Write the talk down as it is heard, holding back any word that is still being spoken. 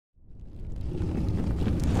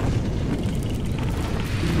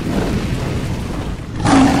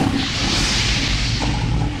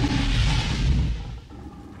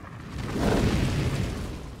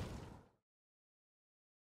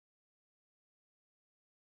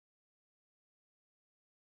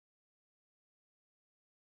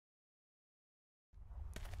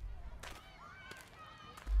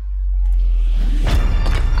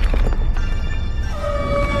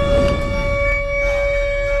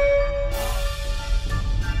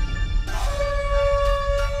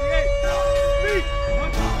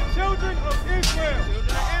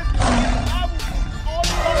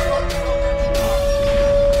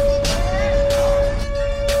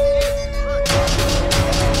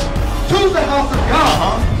to the house of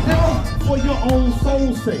God. For your own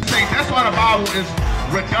soul's sake. That's why the Bible is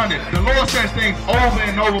redundant. The Lord says things over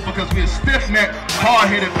and over because we're stiff-necked,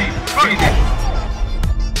 hard-headed people.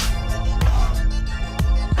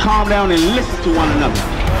 Calm down and listen to one another.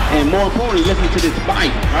 And more importantly, listen to this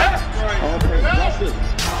Bible. Right? Okay, watch this.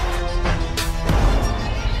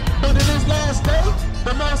 But in this last day,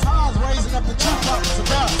 the Most High is raising up the true prophets of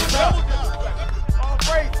God. All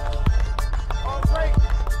great. All great.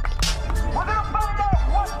 We're going to find out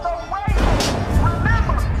what's the way.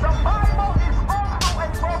 Remember, the Bible is also a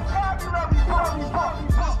vocabulary book.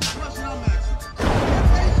 That's the question I'm asking. That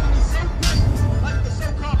nation is so great, like the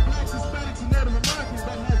so-called blacks, Hispanics, and Native Americans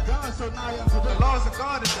that has gone so nigh unto The laws of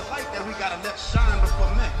God is the light that we got to let shine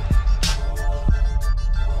before men.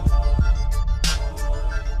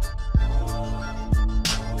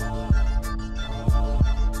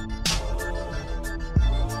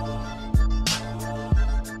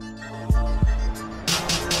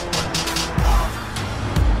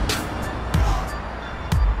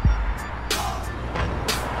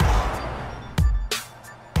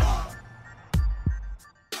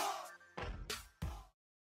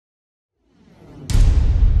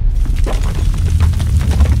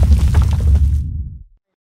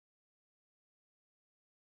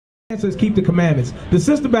 Answer is keep the commandments. The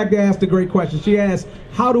sister back there asked a great question. She asked,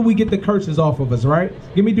 how do we get the curses off of us, right?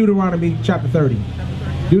 Give me Deuteronomy chapter 30.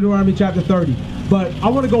 Deuteronomy chapter 30. But I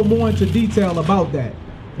want to go more into detail about that,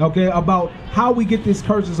 okay? About how we get these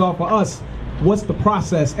curses off of us. What's the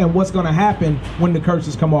process and what's going to happen when the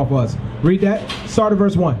curses come off of us. Read that. Start at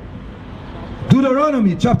verse 1.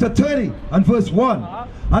 Deuteronomy chapter 30 and verse 1.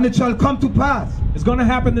 And it shall come to pass. It's going to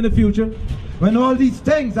happen in the future. When all these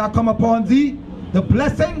things are come upon thee, the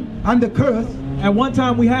blessing and the curse. At one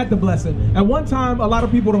time we had the blessing. At one time, a lot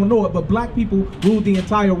of people don't know it, but black people ruled the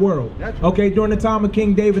entire world. Okay, during the time of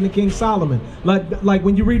King David and King Solomon. Like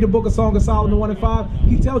when you read the book of Song of Solomon 1 and 5,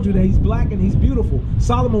 he tells you that he's black and he's beautiful.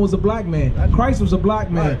 Solomon was a black man. Christ was a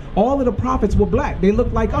black man. All of the prophets were black. They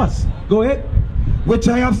looked like us. Go ahead. Which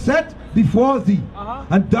I have set before thee,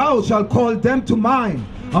 and thou shalt call them to mind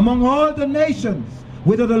among all the nations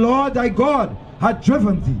whither the Lord thy God hath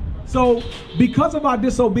driven thee. So, because of our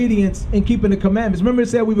disobedience in keeping the commandments, remember it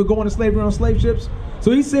said we were going to slavery on slave ships?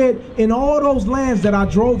 So he said, in all those lands that I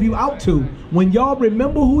drove you out to, when y'all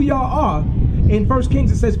remember who y'all are, in 1 Kings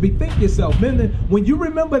it says, bethink yourself. When you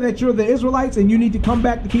remember that you're the Israelites and you need to come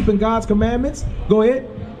back to keeping God's commandments, go ahead.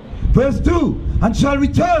 Verse 2, and shall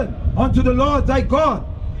return unto the Lord thy God,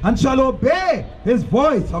 and shall obey his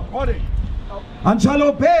voice according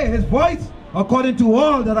to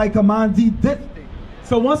all that I command thee this day.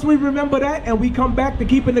 So once we remember that and we come back to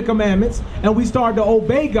keeping the commandments and we start to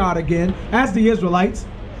obey God again as the Israelites,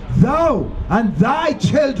 thou and thy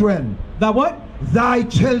children. Thou what? Thy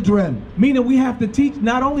children. Meaning we have to teach,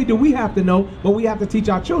 not only do we have to know, but we have to teach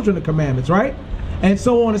our children the commandments, right? And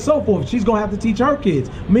so on and so forth. She's going to have to teach her kids.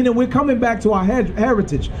 Meaning we're coming back to our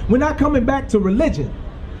heritage. We're not coming back to religion.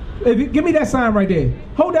 Give me that sign right there.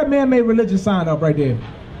 Hold that man-made religion sign up right there.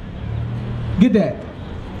 Get that.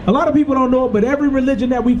 A lot of people don't know it, but every religion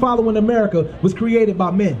that we follow in America was created by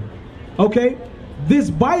men. Okay? This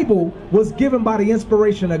Bible was given by the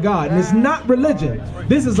inspiration of God. And it's not religion.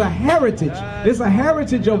 This is a heritage. It's a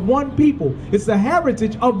heritage of one people. It's the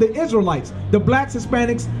heritage of the Israelites, the blacks,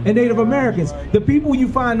 Hispanics, and Native Americans, the people you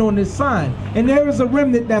find on this sign. And there is a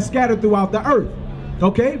remnant that's scattered throughout the earth.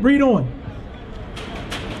 Okay? Read on.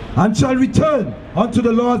 And shall return unto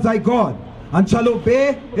the Lord thy God, and shall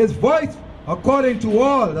obey his voice according to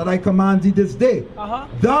all that I command thee this day,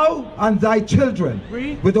 thou and thy children,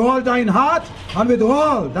 with all thine heart and with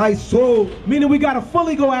all thy soul. Meaning we got to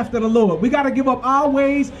fully go after the Lord. We got to give up our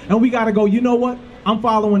ways and we got to go, you know what? I'm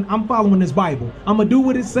following this Bible. I'm going to do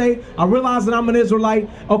what it say. I realize that I'm an Israelite.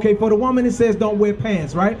 Okay, for the woman it says don't wear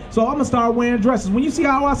pants, right? So I'm going to start wearing dresses. When you see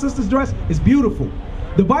how our sisters dress, it's beautiful.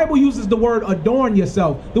 The Bible uses the word adorn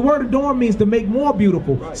yourself. The word adorn means to make more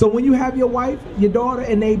beautiful. So when you have your wife, your daughter,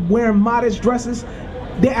 and they wearing modest dresses,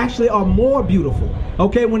 they actually are more beautiful.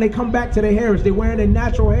 Okay, when they come back to their heritage, they're wearing their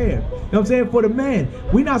natural hair. You know what I'm saying? For the man,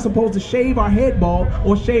 we're not supposed to shave our head bald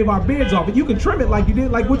or shave our beards off. You can trim it like you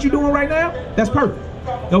did, like what you're doing right now. That's perfect.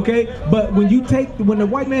 Okay, but when the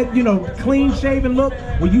white man, you know, clean shaven look,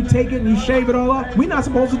 when you take it and you shave it all off, we're not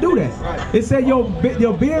supposed to do that. It said your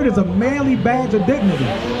beard is a manly badge of dignity.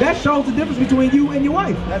 That shows the difference between you and your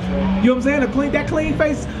wife. You know what I'm saying? That clean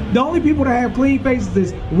face, the only people that have clean faces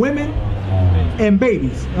is women and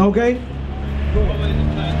babies. Okay?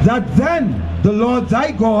 That then the Lord thy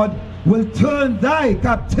God will turn thy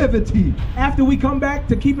captivity. After we come back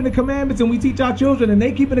to keeping the commandments and we teach our children and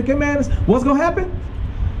they keeping the commandments, what's going to happen?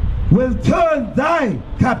 will turn thy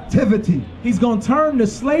captivity. He's going to turn the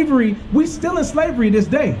slavery. We still in slavery this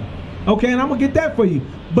day. Okay, and I'm going to get that for you.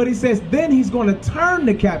 But he says, then he's going to turn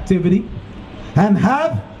the captivity. And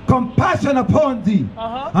have compassion upon thee.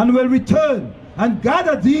 And will return and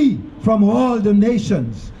gather thee from all the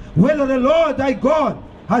nations, whither the Lord thy God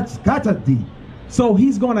had scattered thee. So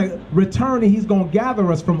he's going to return and he's going to gather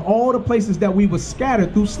us from all the places that we were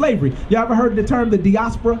scattered through slavery. You ever heard the term the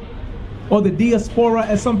diaspora? Or the diaspora,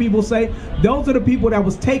 as some people say? Those are the people that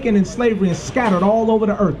was taken in slavery and scattered all over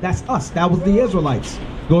the earth. That's us. That was the Israelites.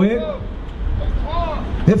 Go ahead.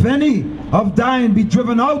 If any of thine be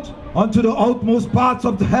driven out unto the outmost parts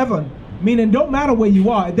of the heaven. Meaning, don't matter where you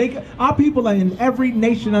are. Our people are in every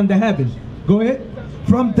nation under heaven. Go ahead.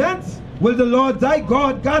 From thence will the Lord thy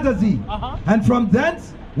God gather thee, and from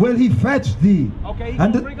thence will he fetch thee. Okay, he's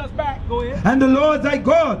going to bring us back. Go ahead. And the Lord thy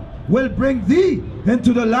God will bring thee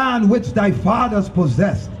into the land which thy fathers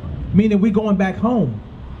possessed. Meaning we're going back home.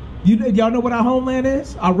 Y'all know what our homeland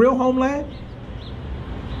is? Our real homeland?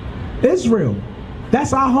 Israel.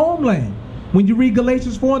 That's our homeland. When you read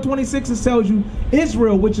Galatians 4:26, it tells you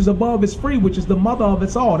Israel, which is above, is free, which is the mother of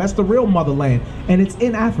us all. That's the real motherland. And it's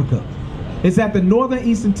in Africa. It's at the northern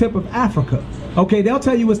eastern tip of Africa. Okay, they'll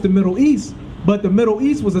tell you it's the Middle East, but the Middle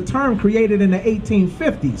East was a term created in the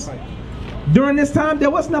 1850s. During this time, there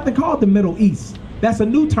was nothing called the Middle East. That's a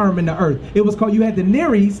new term in the earth. It was called, you had the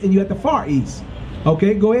Near East and you had the Far East.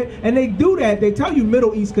 Okay, go ahead. And they do that. They tell you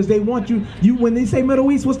Middle East because they want you, when they say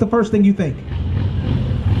Middle East, what's the first thing you think?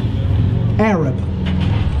 Arab.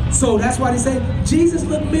 So that's why they say Jesus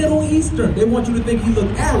looked Middle Eastern. They want you to think he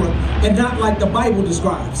looked Arab and not like the Bible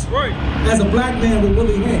describes. Right. As a black man with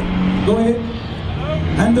woolly hair. Go ahead.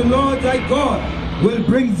 And the Lord thy God will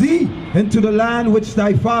bring thee into the land which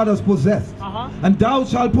thy fathers possessed, and thou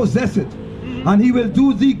shalt possess it, and he will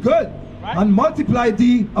do thee good, and multiply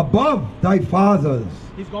thee above thy fathers.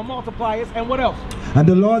 He's going to multiply us, and what else? And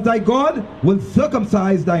the Lord thy God will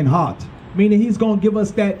circumcise thine heart. Meaning he's going to give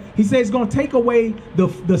us that, he says he's going to take away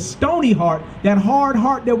the stony heart, that hard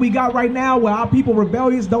heart that we got right now where our people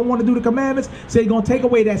rebellious, don't want to do the commandments. So he's going to take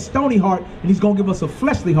away that stony heart and he's going to give us a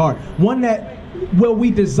fleshly heart. One that, where we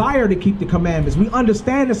desire to keep the commandments. We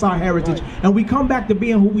understand it's our heritage and we come back to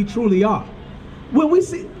being who we truly are. When we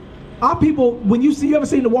see, our people, when you ever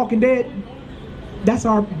seen The Walking Dead? That's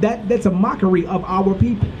a mockery of our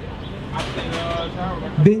people.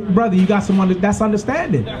 Brother, you got someone that's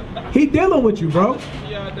understanding. He dealing with you, bro.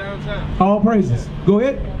 All praises. Go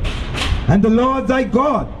ahead. And the Lord thy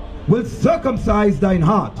God will circumcise thine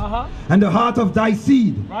heart, and the heart of thy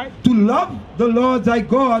seed, to love the Lord thy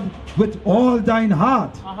God with all thine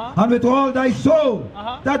heart, and with all thy soul,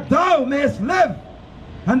 that thou mayest live.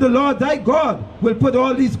 And the Lord thy God will put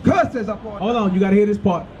all these curses upon. Hold on, you got to hear this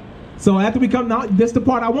part. So after we come now, this is the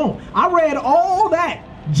part I want. I read all that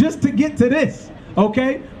just to get to this.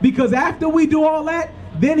 Okay, because after we do all that,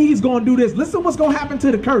 then he's going to do this. Listen what's going to happen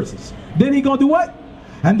to the curses. Then he's going to do what?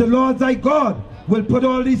 And the Lord thy God will put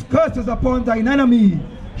all these curses upon thine enemies.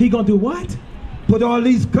 He going to do what? Put all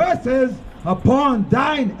these curses upon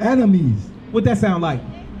thine enemies. What that sound like?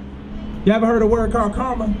 You ever heard a word called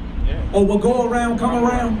karma? Yeah. Or what go around, come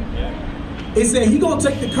around? Yeah. It said he going to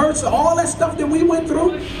take the curse of all that stuff that we went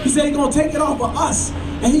through. He said he going to take it off of us.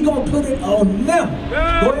 And he going to put it on them.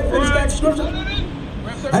 Go ahead, finish that scripture.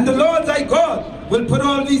 And the Lord thy God will put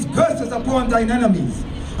all these curses upon thine enemies,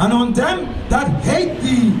 and on them that hate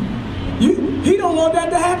thee. He don't want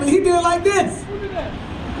that to happen. He did it like this.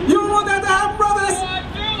 You don't want that to happen, brothers?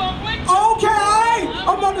 Okay,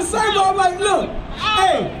 I'm about to say, bro, I'm like, look,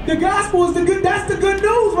 hey, the gospel is the good, that's the good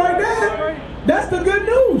news right there. That's the good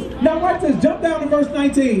news. Now watch this, jump down to verse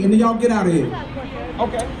 19, and then y'all get out of here.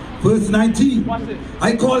 Okay. Verse 19,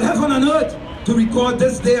 I call heaven and earth to record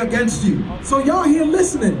this day against you. So y'all here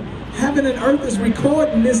listening, heaven and earth is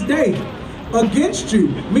recording this day against you,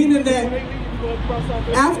 meaning that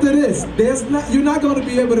after this, you're not going to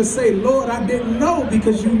be able to say, Lord, I didn't know,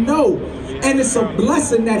 because you know. And it's a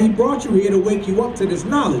blessing that he brought you here to wake you up to this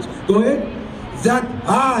knowledge. Go ahead. That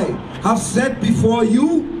I have set before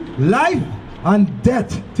you life and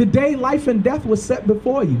death. Today, life and death was set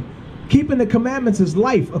before you. Keeping the commandments is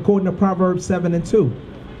life, according to Proverbs 7:2.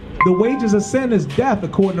 The wages of sin is death,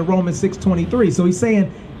 according to Romans 6:23. So he's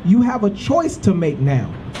saying you have a choice to make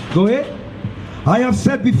now. Go ahead. I have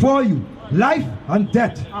set before you life and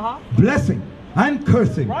death, blessing and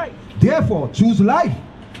cursing. Right. Therefore, choose life,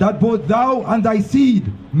 that both thou and thy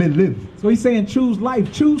seed may live. So he's saying choose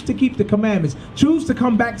life. Choose to keep the commandments. Choose to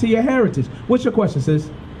come back to your heritage. What's your question, sis? So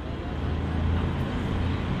you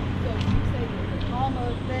say the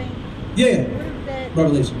karma thing? Yeah. What is that?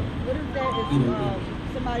 Revelation. What is that?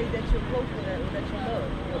 somebody that you're close to or that you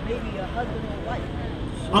love, or maybe a husband or wife.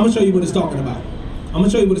 I'm gonna show you what it's talking about. I'm gonna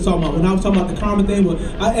show you what it's talking about. When I was talking about the karma thing,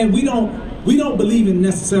 and we don't believe in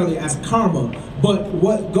necessarily as karma, but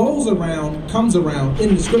what goes around comes around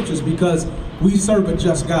in the scriptures because we serve a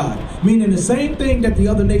just God. Meaning the same thing that the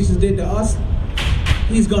other nations did to us,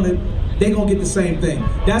 they're gonna get the same thing.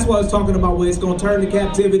 That's why it's talking about where it's gonna turn to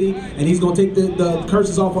captivity, and he's gonna take the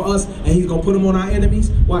curses off of us, and he's gonna put them on our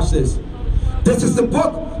enemies. Watch this. This is the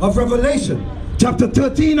book of Revelation, chapter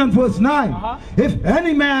 13 and verse 9. If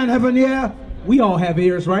any man have an ear, we all have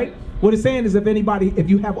ears, right? What it's saying is if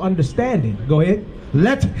you have understanding, go ahead.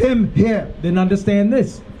 Let him hear. Then understand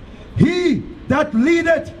this. He that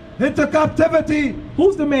leadeth into captivity.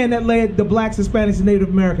 Who's the man that led the blacks, Hispanics, and Native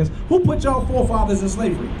Americans? Who put y'all forefathers in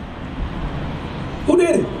slavery? Who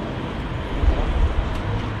did it?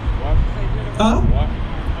 Huh?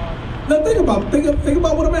 Now think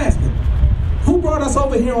about what I'm asking. Who brought us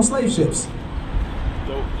over here on slave ships?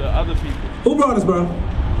 The other people. Who brought us, bro?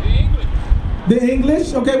 The English. The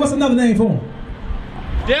English? Okay, what's another name for them?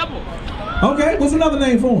 Devil. Okay, what's another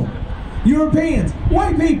name for them? Europeans,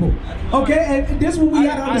 white people. Okay, and this is what we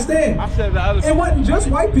gotta understand. I said the other. It wasn't just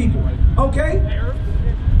white people. Okay?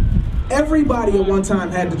 Everybody at one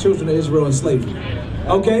time had the children of Israel in slavery.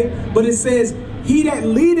 Okay? But it says, he that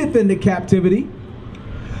leadeth into captivity.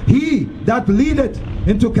 He that leadeth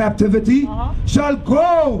into captivity shall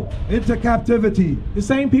go into captivity. The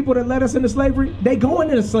same people that led us into slavery, they going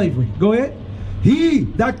into slavery. Go ahead. He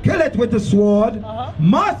that killeth with the sword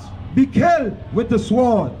must be killed with the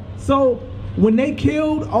sword. So when they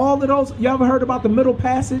killed all of those, you ever heard about the Middle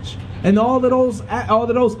Passage and all of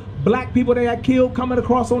those black people that got killed coming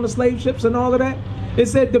across on the slave ships and all of that? It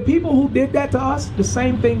said the people who did that to us, the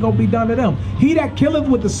same thing gonna be done to them. He that killeth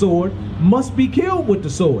with the sword must be killed with the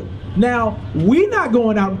sword. Now, we not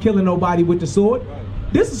going out and killing nobody with the sword.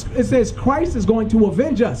 It says Christ is going to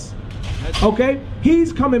avenge us. Okay?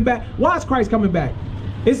 He's coming back. Why is Christ coming back?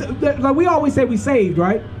 It's like we always say we saved,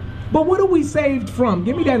 right? But what are we saved from?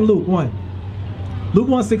 Give me that in Luke 1. Luke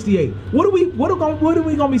 1:68. What are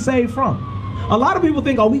we gonna be saved from? A lot of people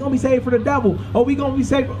think, oh, we gonna be saved from the devil. Oh, we gonna be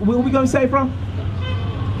saved. What are we gonna be saved from?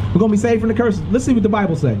 We're gonna be saved from the curses. Let's see what the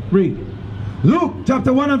Bible says. Read. Luke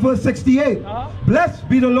chapter 1 and verse 68. Blessed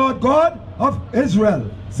be the Lord God of Israel.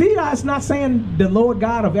 See, it's not saying the Lord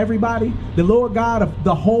God of everybody, the Lord God of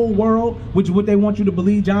the whole world, which is what they want you to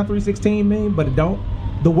believe John 3:16 mean, but it don't.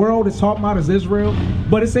 The world is talking about is Israel,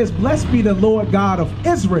 but it says, blessed be the Lord God of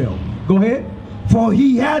Israel. Go ahead. For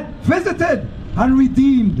he had visited and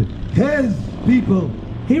redeemed his people.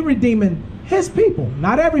 He redeeming his people,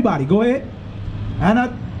 not everybody. Go ahead. And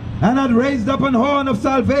had raised up an horn of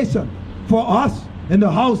salvation for us in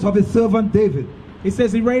the house of his servant David. It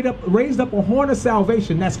says he raised up a horn of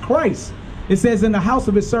salvation. That's Christ. It says in the house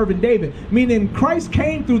of his servant David, meaning Christ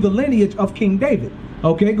came through the lineage of King David.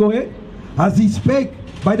 Okay, go ahead. As he spake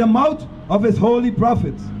by the mouth of his holy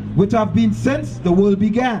prophets, which have been since the world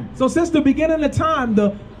began. So since the beginning of time,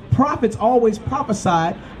 the prophets always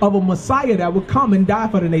prophesied of a Messiah that would come and die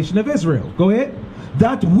for the nation of Israel. Go ahead.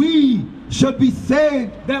 That we should be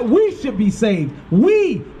saved. That we should be saved.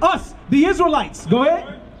 We, us, the Israelites. Go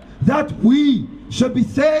ahead. That we should be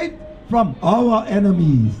saved from our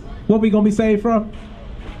enemies. What we gonna be saved from?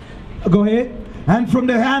 Go ahead. And from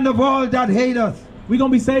the hand of all that hate us. We're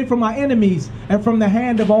gonna be saved from our enemies and from the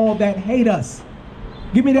hand of all that hate us.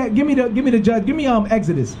 Give me that. Give me the judge. Give me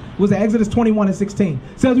Exodus. Was it Exodus 21:16?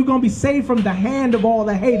 Says we're gonna be saved from the hand of all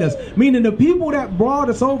that hate us. Meaning the people that brought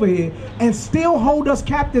us over here and still hold us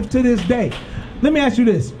captive to this day. Let me ask you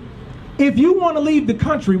this: if you want to leave the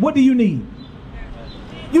country, what do you need?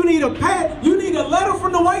 You need a pad. You need a letter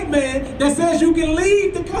from the white man that says you can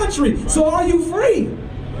leave the country. So are you free?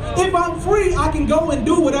 If I'm free, I can go and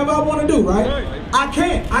do whatever I want to do, right? I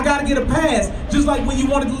can't. I got to get a pass. Just like when you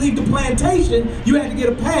wanted to leave the plantation, you had to get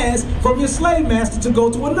a pass from your slave master to go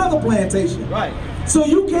to another plantation. Right. So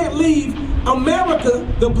you can't leave America,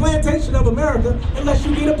 the plantation of America, unless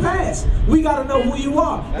you get a pass. We got to know who you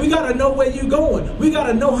are. We got to know where you're going. We got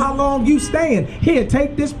to know how long you staying. Here,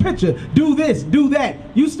 take this picture. Do this, do that.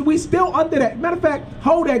 We still under that. Matter of fact,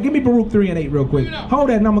 hold that. Give me Baruch 3:8 real quick. Hold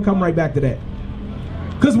that and I'm going to come right back to that.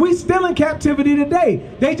 Because we still in captivity today.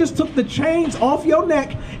 They just took the chains off your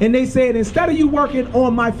neck and they said, instead of you working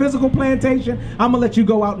on my physical plantation, I'm going to let you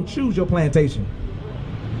go out and choose your plantation.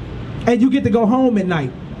 And you get to go home at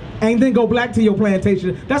night and then go back to your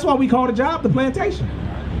plantation. That's why we call the job the plantation.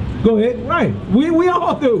 Go ahead. Right. We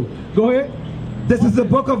all do. Go ahead. This is the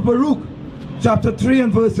book of Baruch, chapter 3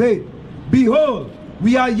 and verse 8. Behold,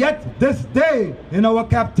 we are yet this day in our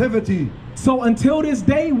captivity. So until this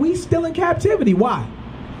day, we still in captivity. Why?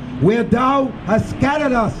 where thou hast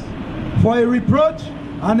scattered us for a reproach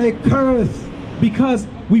and a curse. Because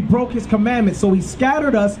we broke his commandments, so he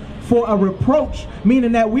scattered us for a reproach,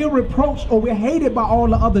 meaning that we're reproached or we're hated by all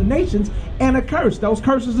the other nations, and a curse. Those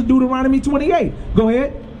curses are Deuteronomy 28. Go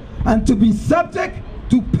ahead. And to be subject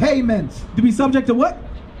to payments. To be subject to what?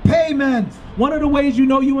 Payments. One of the ways you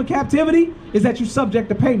know you in captivity is that you subject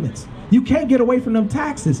to payments. You can't get away from them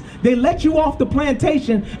taxes. They let you off the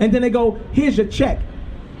plantation and then they go, here's your check.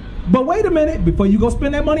 But wait a minute, before you go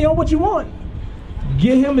spend that money on what you want,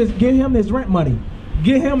 get him his rent money.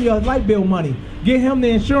 Get him your light bill money. Give him the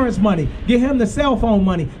insurance money. Give him the cell phone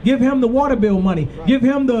money. Give him the water bill money. Right. Give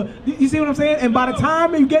him the, you see what I'm saying? And by the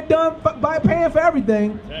time you get done by paying for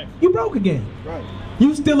everything, you broke again. Right.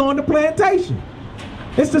 You still on the plantation.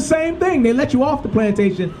 It's the same thing. They let you off the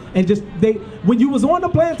plantation and when you was on the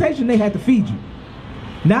plantation, they had to feed you.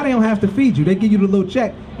 Now they don't have to feed you. They give you the little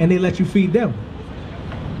check and they let you feed them.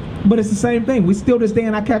 But it's the same thing. We still this day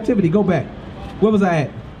in our captivity. Go back. Where was I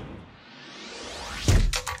at?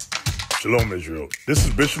 Shalom, Israel. This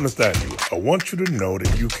is Bishop Nathaniel. I want you to know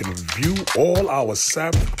that you can view all our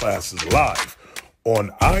Sabbath classes live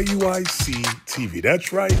on IUIC TV.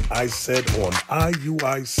 That's right, I said on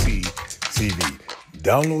IUIC TV.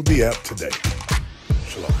 Download the app today.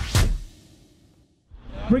 Shalom.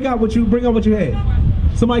 Bring out what you had.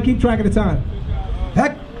 Somebody keep track of the time.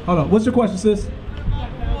 Heck. Hold on. What's your question, sis?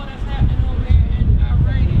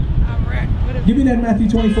 Give me that Matthew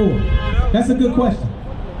 24. That's a good question.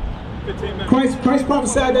 Christ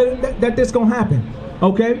prophesied that this gonna happen.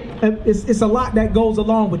 Okay, and it's a lot that goes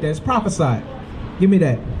along with that. It's prophesied. Give me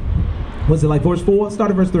that. Was it like verse 4? Start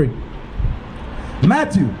at verse 3.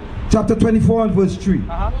 Matthew chapter 24 and verse 3.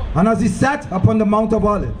 And as he sat upon the Mount of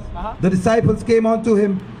Olives, the disciples came unto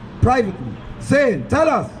him privately, saying, tell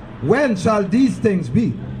us, when shall these things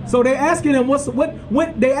be? So they're asking him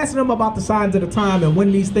when they asking him about the signs of the time and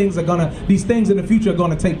when these things in the future are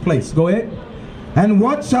gonna take place. Go ahead. And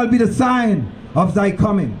what shall be the sign of thy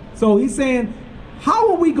coming? So he's saying,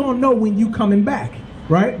 how are we gonna know when you coming back?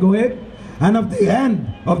 Right? Go ahead. And of the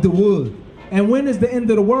end of the world. And when is the end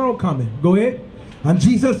of the world coming? Go ahead. And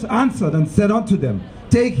Jesus answered and said unto them,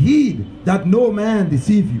 take heed that no man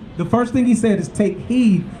deceive you. The first thing he said is take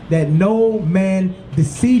heed that no man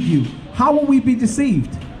deceive you. How will we be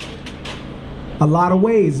deceived? A lot of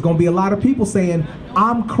ways. It's going to be a lot of people saying,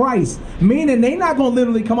 I'm Christ. Meaning they're not going to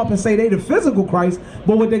literally come up and say they're the physical Christ,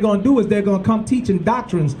 but what they're going to do is they're going to come teaching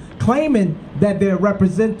doctrines, claiming that they're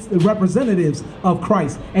representatives of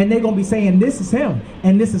Christ. And they're going to be saying this is him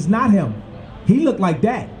and this is not him. He looked like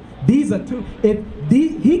that. These are two.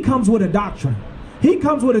 He comes with a doctrine. He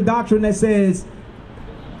comes with a doctrine that says,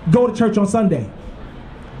 go to church on Sunday.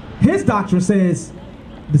 His doctrine says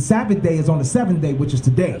the Sabbath day is on the 7th day, which is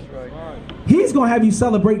today. He's going to have you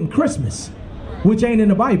celebrating Christmas, which ain't in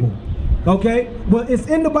the Bible. Okay? Well, it's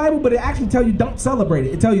in the Bible, but it actually tells you don't celebrate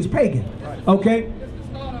it. It tells you it's pagan. Okay?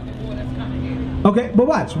 Okay, but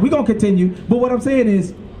watch. We're going to continue. But what I'm saying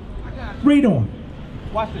is, read on.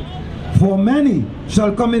 Watch this. For many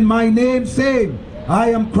shall come in my name, saying, I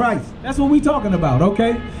am Christ. That's what we're talking about,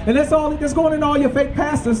 okay? And that's all that's going in all your fake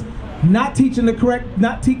pastors. Not teaching the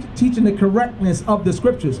teaching the correctness of the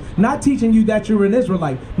scriptures, not teaching you that you're an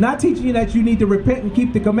Israelite, not teaching you that you need to repent and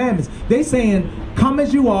keep the commandments. They saying, come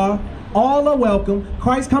as you are, all are welcome,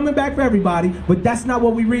 Christ coming back for everybody, but that's not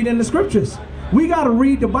what we read in the scriptures. We got to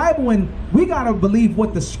read the Bible and we got to believe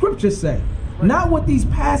what the scriptures say, not what these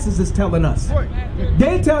pastors is telling us.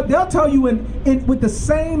 They'll tell you with the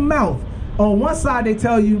same mouth. On one side they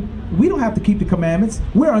tell you, we don't have to keep the commandments,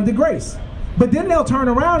 we're under grace. But then they'll turn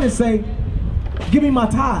around and say, give me my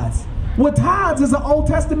tithes. Well, tithes is an Old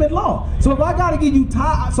Testament law. So if I got to give you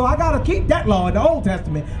tithes, so I got to keep that law in the Old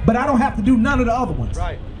Testament, but I don't have to do none of the other ones.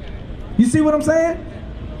 Right. You see what I'm saying?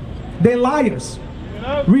 They're liars.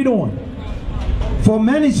 Read on. For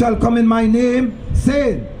many shall come in my name,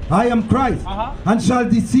 saying, I am Christ, and shall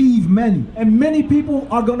deceive many. And many people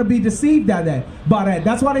are going to be deceived by that.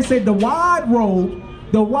 That's why they say the wide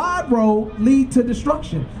road lead to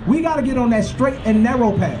destruction. We got to get on that straight and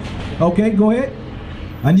narrow path. Okay, go ahead.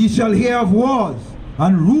 And ye shall hear of wars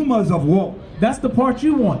and rumors of war. That's the part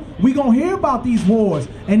you want. We gonna hear about these wars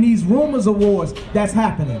and these rumors of wars that's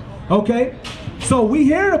happening. Okay, so we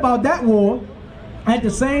hearing about that war. At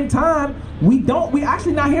the same time, we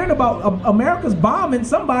actually not hearing about America's bombing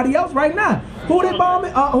somebody else right now. Who they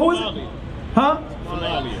bombing? Who is it? Huh?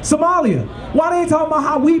 Somalia. Why they ain't talking about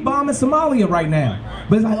how we bombing Somalia right now?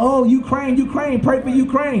 But it's like, oh, Ukraine, pray for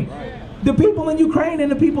Ukraine. The people in Ukraine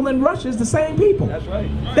and the people in Russia is the same people. That's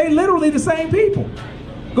right. They literally the same people.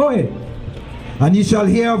 Go ahead. And ye shall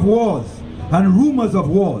hear of wars and rumors of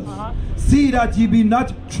wars. See that ye be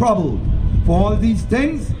not troubled, for all these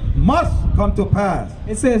things must come to pass.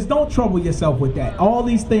 It says don't trouble yourself with that. All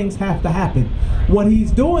these things have to happen. What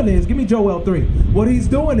he's doing is, give me Joel 3. What he's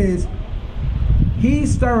doing is,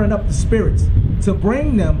 he's stirring up the spirits to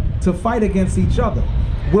bring them to fight against each other.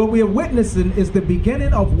 What we're witnessing is the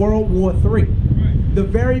beginning of World War III. The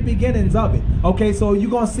very beginnings of it. Okay, so you're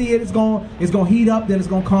gonna see it, it's gonna heat up, then it's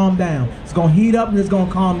gonna calm down. It's gonna heat up and it's gonna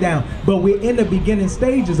calm down. But we're in the beginning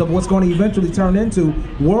stages of what's gonna eventually turn into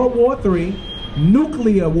World War III,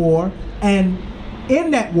 nuclear war, and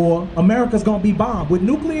in that war, America's gonna be bombed with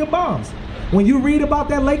nuclear bombs. When you read about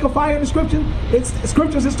that lake of fire in the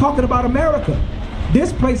scriptures is talking about America.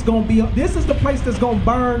 This place this is the place that's gonna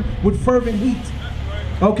burn with fervent heat.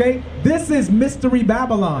 Okay, this is Mystery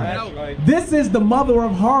Babylon. Right. This is the mother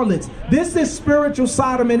of harlots. This is spiritual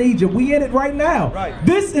Sodom and Egypt. We in it right now. Right.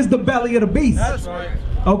 This is the belly of the beast. That's right.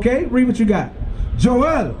 Okay, read what you got.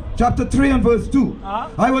 Joel chapter 3 and verse 2.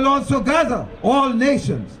 I will also gather all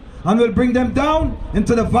nations and will bring them down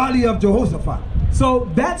into the valley of Jehoshaphat.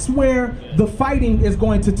 So that's where the fighting is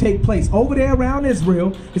going to take place. Over there around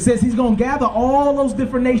Israel, it says he's going to gather all those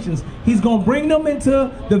different nations. He's going to bring them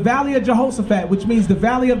into the valley of Jehoshaphat, which means the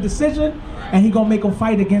valley of decision, and he's going to make them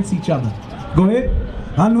fight against each other. Go ahead.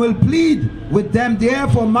 And will plead with them there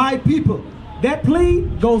for my people. That plea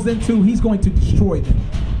goes into he's going to destroy them.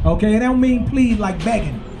 Okay, and I don't mean plead like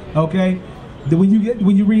begging. Okay. When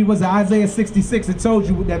you read Isaiah 66, it told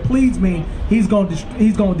you what that pleads mean. He's going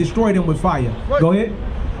to destroy them with fire. Right. Go ahead.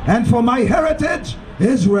 And for my heritage,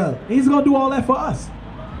 Israel. He's going to do all that for us.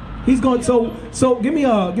 He's going so give me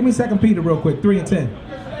 2 Peter real quick, 3 and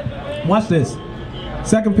 10. Watch this.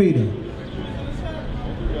 2 Peter.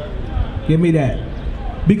 Give me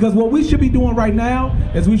that. Because what we should be doing right now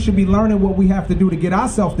is we should be learning what we have to do to get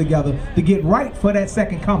ourselves together to get right for that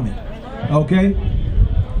second coming. Okay?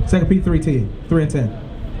 2 Peter 3 and 10.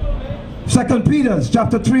 2 Peter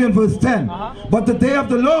chapter 3 and verse 10. But the day of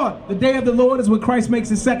the Lord. The day of the Lord is when Christ makes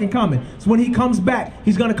his second coming. So when he comes back,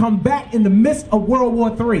 he's going to come back in the midst of World War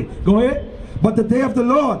III. Go ahead. But the day of the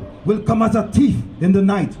Lord will come as a thief in the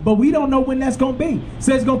night. But we don't know when that's going to be. It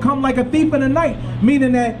says it's going to come like a thief in the night.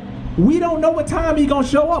 Meaning that we don't know what time he's going to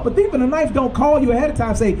show up. A thief in the night don't call you ahead of time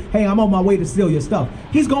and say, hey, I'm on my way to steal your stuff.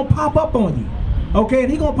 He's going to pop up on you. Okay,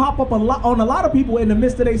 and he's going to pop up on a lot of people in the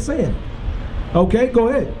midst of their sin. Okay, go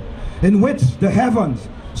ahead. In which the heavens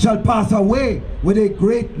shall pass away with a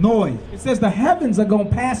great noise. It says the heavens are going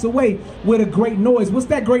to pass away with a great noise. What's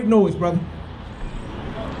that great noise, brother?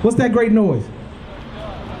 What's that great noise?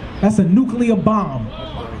 That's a nuclear bomb.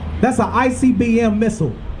 That's an ICBM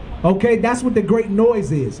missile. Okay, that's what the great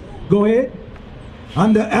noise is. Go ahead.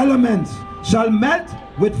 And the elements shall melt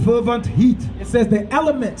with fervent heat. It says the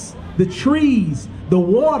elements, the trees, the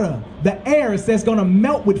water, the air, it says going to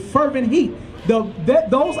melt with fervent heat. Those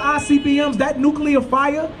ICBMs, that nuclear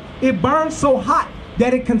fire, it burns so hot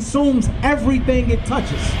that it consumes everything it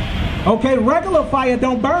touches. Okay, regular fire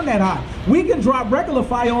don't burn that hot. We can drop regular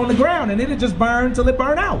fire on the ground and it'll just burn till it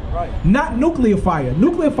burn out. Right. Not nuclear fire.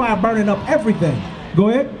 Nuclear fire burning up everything. Go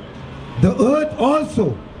ahead. The earth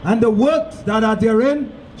also and the works that are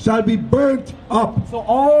therein shall be burnt up. So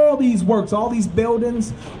all these works, all these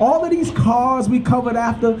buildings, all of these cars we covered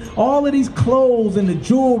after, all of these clothes and the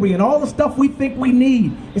jewelry and all the stuff we think we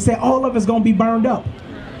need, it said all of it's going to be burned up.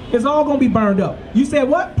 It's all going to be burned up. You said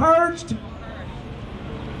what? Purged?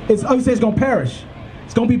 You said it's going to perish.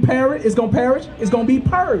 It's going to be purged. It's going to perish. It's going to be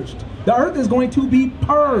purged. The earth is going to be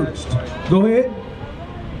purged. Go ahead.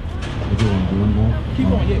 Keep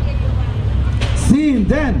on, yeah. Seeing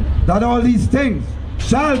then that all these things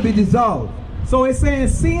shall be dissolved. So it's saying,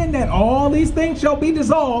 seeing that all these things shall be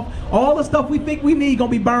dissolved, all the stuff we think we need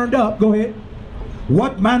gonna be burned up. Go ahead.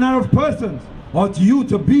 What manner of persons ought you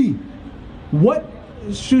to be?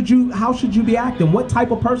 How should you be acting? What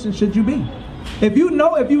type of person should you be? If you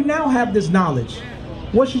now have this knowledge,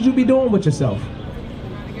 what should you be doing with yourself?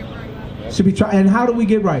 Should be trying. And how do we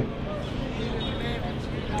get right?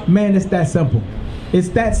 Man, it's that simple. It's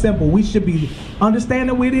that simple. We should be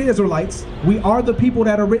understanding we're the Israelites. We are the people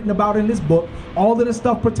that are written about in this book. All of this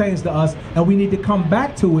stuff pertains to us, and we need to come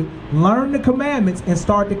back to it, learn the commandments, and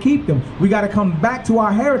start to keep them. We got to come back to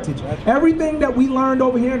our heritage. Everything that we learned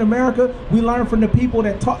over here in America, we learned from the people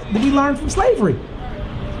that we learned from slavery.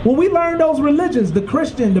 When we learned those religions, the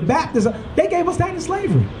Christian, the Baptist, they gave us that in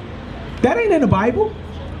slavery. That ain't in the Bible.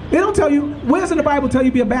 They don't tell you, where's in the Bible tell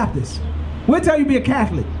you be a Baptist? Where'll tell you be a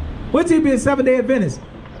Catholic? Where'll tell you be a Seventh-day Adventist?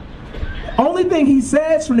 Only thing he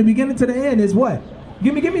says from the beginning to the end is what?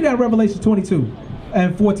 Give me that Revelation 22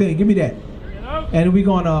 and 14. Give me that. And we're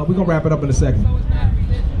gonna wrap it up in a second.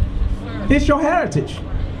 It's your heritage.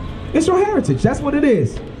 It's your heritage. That's what it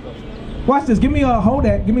is. Watch this. Give me hold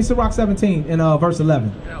that. Give me Sirach 17 in verse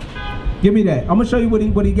 11. Give me that. I'm gonna show you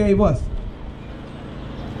what he gave us.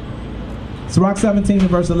 Sirach 17 and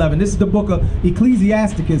verse 11. This is the book of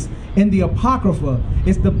Ecclesiasticus in the Apocrypha.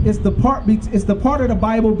 It's the part of the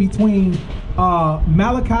Bible between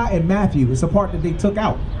Malachi and Matthew. It's a part that they took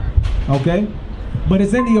out. Okay, but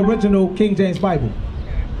it's in the original King James Bible.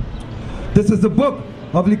 This is the book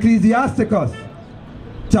of Ecclesiasticus,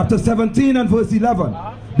 chapter 17 and verse 11.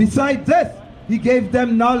 Besides this, he gave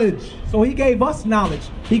them knowledge. So he gave us knowledge.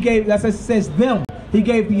 He gave, as it says, them. He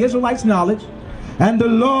gave the Israelites knowledge. And the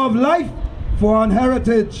law of life for an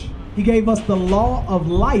heritage. He gave us the law of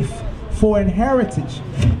life for an heritage.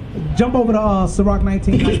 Jump over to Sirach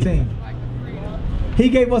 19:19. He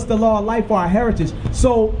gave us the law of life for our heritage.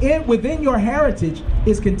 So within your heritage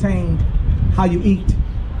is contained how you eat,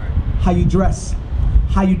 how you dress,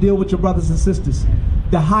 how you deal with your brothers and sisters,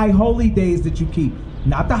 the high holy days that you keep.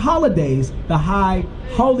 Not the holidays, the high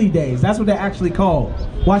holy days. That's what they're actually called.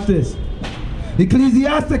 Watch this.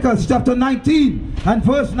 Ecclesiasticus chapter 19 and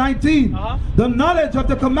verse 19. The knowledge of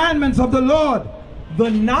the commandments of the Lord. The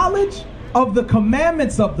knowledge of the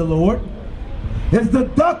commandments of the Lord is the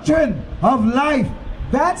doctrine of life.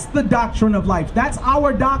 That's the doctrine of life. That's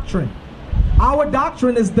our doctrine. Our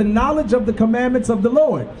doctrine is the knowledge of the commandments of the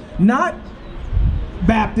Lord. Not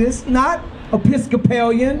Baptist, not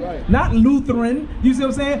Episcopalian, not Lutheran, you see what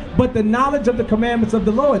I'm saying? But the knowledge of the commandments of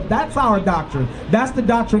the Lord. That's our doctrine. That's the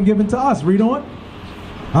doctrine given to us. Read on.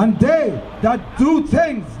 And they that do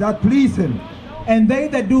things that please him. And they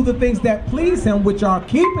that do the things that please him, which are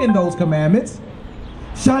keeping those commandments,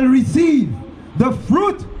 shall receive the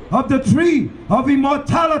fruit of the tree of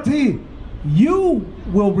immortality. You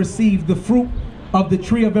will receive the fruit of the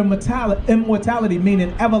tree of immortality,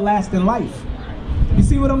 meaning everlasting life. You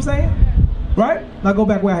see what I'm saying? Right? Now go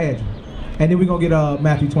back where I had you. And then we're going to get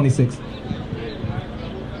Matthew 26.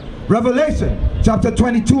 Revelation chapter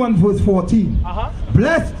 22 and verse 14.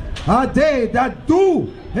 Blessed are they that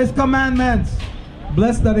do his commandments.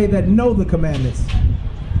 Blessed are they that know the commandments,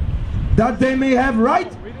 that they may have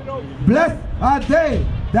right. Blessed are they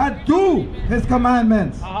that do his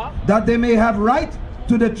commandments, that they may have right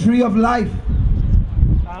to the tree of life,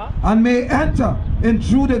 and may enter in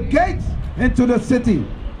through the gates into the city.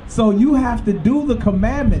 So you have to do the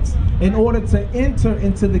commandments in order to enter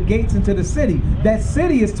into the gates into the city. That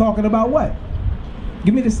city is talking about what?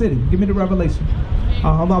 Give me the city. Give me the Revelation. It's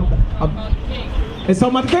talking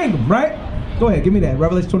about the kingdom, right? Go ahead, give me that.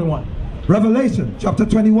 Revelation 21. Revelation chapter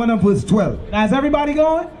 21 and verse 12. Now is everybody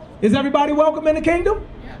going? Is everybody welcome in the kingdom?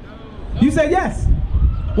 You say yes.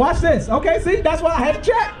 Watch this. Okay, see, that's why I had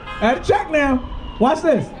to check. I had to check now. Watch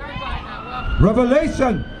this.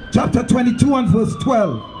 Revelation chapter 22 and verse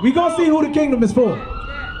 12. We're going to see who the kingdom is for.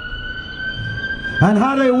 And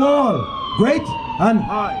had a wall great and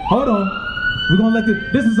high. Hold on. We're going to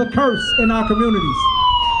let this is a curse in our communities.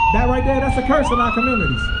 That right there, that's a curse in our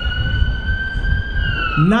communities.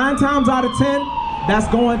 9 times out of 10, that's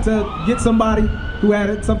going to get somebody who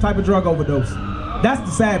had some type of drug overdose. That's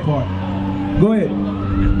the sad part. Go ahead.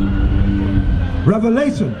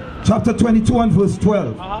 Revelation chapter 22 and verse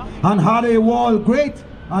 12. And had a wall great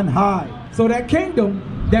and high. So that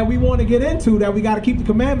kingdom that we want to get into, that we got to keep the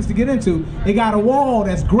commandments to get into, it got a wall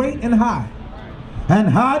that's great and high. And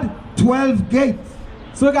had 12 gates.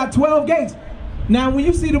 So it got 12 gates. Now when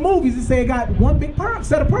you see the movies, it say it got one big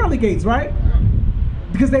set of pearly gates, right?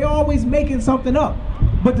 Because they always making something up.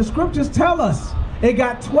 But the scriptures tell us it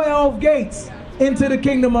got 12 gates into the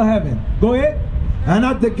kingdom of heaven. Go ahead. And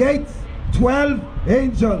at the gates 12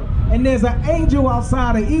 angels. And there's an angel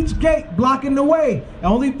outside of each gate blocking the way. The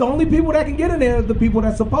only people that can get in there are the people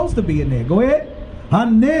that's supposed to be in there. Go ahead.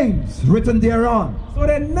 And names written thereon. So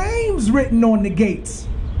there are names written on the gates.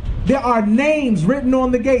 There are names written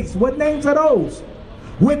on the gates. What names are those?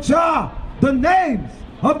 Which are the names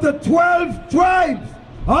of the 12 tribes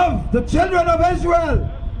of the children of Israel.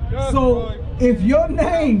 So if your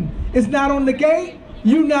name is not on the gate,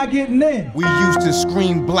 you're not getting in. We used to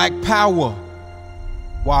scream black power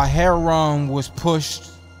while heroin was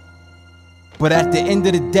pushed. But at the end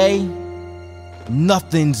of the day,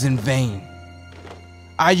 nothing's in vain.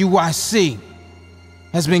 IUIC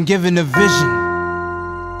has been given a vision.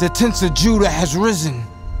 The tents of Judah has risen.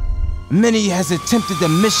 Many has attempted the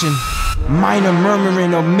mission. Minor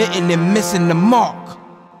murmuring, omitting, and missing the mark.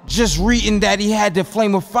 Just reading that he had the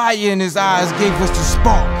flame of fire in his eyes gave us the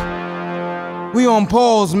spark. We on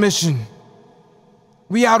Paul's mission.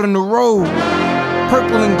 We out on the road.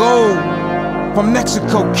 Purple and gold. From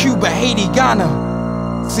Mexico, Cuba, Haiti,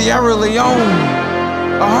 Ghana, Sierra Leone.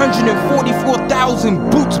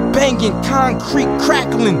 144,000 boots banging, concrete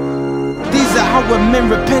crackling. These are our men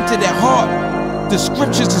repented at heart. The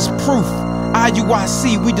scriptures is proof.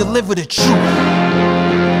 IUIC, we deliver the truth.